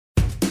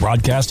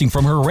Broadcasting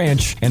from her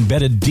ranch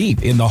embedded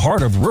deep in the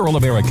heart of rural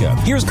America,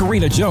 here's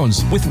Karina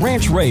Jones with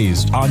Ranch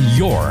Raised on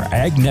your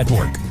Ag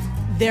Network.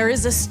 There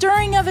is a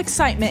stirring of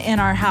excitement in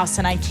our house,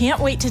 and I can't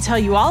wait to tell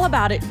you all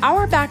about it.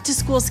 Our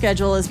back-to-school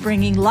schedule is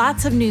bringing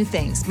lots of new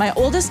things. My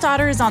oldest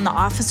daughter is on the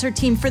officer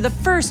team for the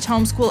first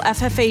homeschool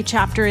FFA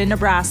chapter in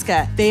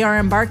Nebraska. They are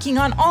embarking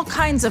on all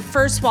kinds of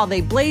firsts while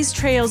they blaze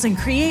trails and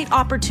create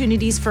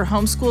opportunities for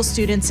homeschool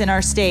students in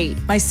our state.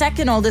 My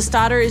second oldest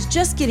daughter is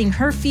just getting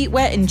her feet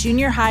wet in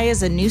junior high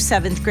as a new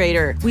 7th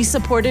grader. We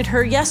supported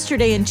her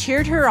yesterday and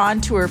cheered her on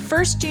to her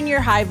first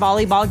junior high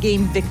volleyball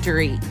game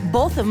victory.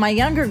 Both of my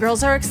younger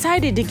girls are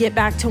excited to get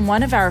back to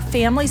one of our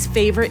family's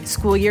favorite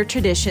school year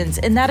traditions,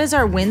 and that is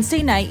our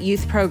Wednesday night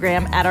youth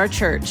program at our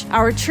church.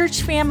 Our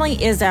church family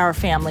is our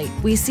family.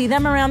 We see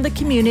them around the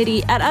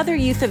community at other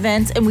youth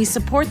events, and we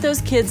support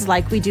those kids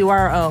like we do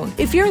our own.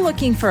 If you're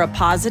looking for a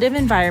positive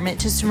environment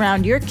to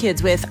surround your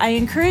kids with, I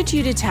encourage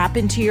you to tap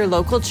into your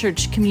local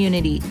church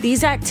community.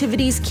 These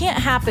activities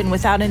can't happen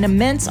without an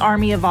immense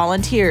army of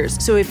volunteers.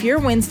 So if your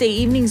Wednesday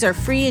evenings are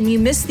free and you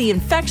miss the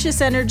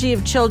infectious energy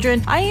of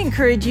children, I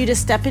encourage you to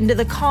step into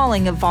the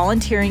calling of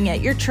volunteering at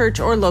your church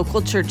or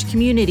local church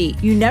community.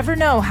 You never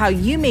know how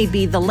you may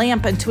be the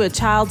lamp unto a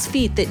child's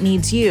feet that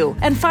needs you.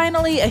 And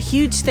finally, a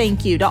huge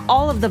thank you to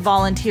all of the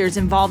volunteers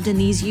involved in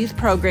these youth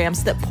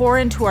programs that pour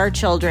into our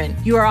children.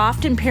 You are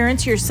often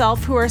parents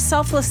yourself who are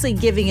selflessly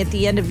giving at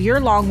the end of your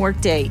long work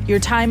day. Your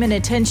time and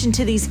attention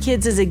to these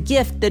kids is a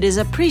gift that is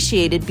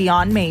appreciated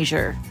beyond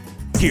measure.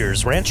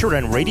 Here's rancher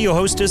and radio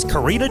hostess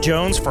Karina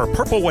Jones for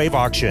Purple Wave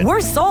Auction.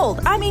 We're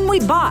sold. We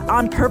bought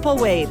on Purple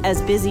Wave.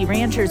 As busy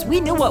ranchers, we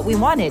knew what we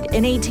wanted,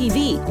 an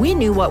ATV. We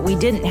knew what we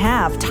didn't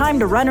have, time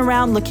to run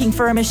around looking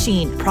for a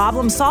machine.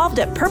 Problem solved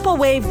at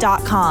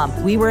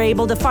purplewave.com. We were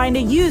able to find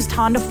a used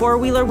Honda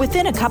 4-wheeler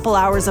within a couple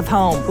hours of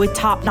home. With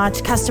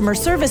top-notch customer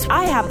service,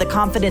 I have the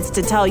confidence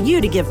to tell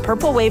you to give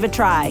Purple Wave a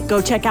try. Go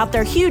check out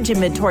their huge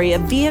inventory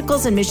of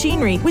vehicles and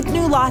machinery with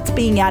new lots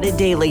being added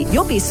daily.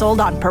 You'll be sold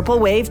on Purple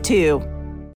Wave too.